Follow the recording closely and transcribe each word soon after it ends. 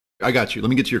I got you. Let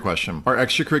me get to your question. Are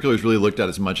extracurriculars really looked at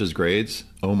as much as grades?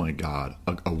 Oh my God.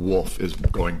 A wolf is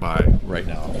going by right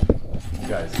now. You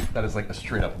guys, that is like a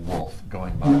straight up wolf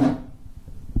going by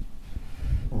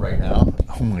right now.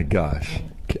 Oh my gosh.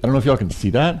 I don't know if y'all can see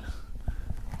that.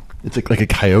 It's like a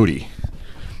coyote.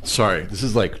 Sorry, this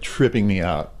is like tripping me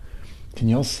out. Can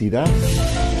y'all see that?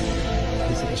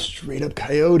 It's like a straight up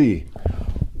coyote.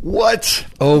 What?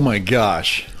 Oh my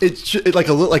gosh. It's like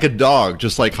a dog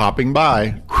just like hopping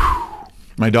by.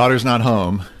 My daughter's not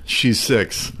home. She's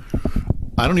 6.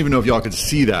 I don't even know if y'all could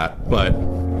see that, but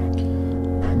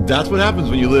that's what happens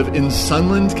when you live in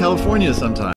Sunland, California sometimes.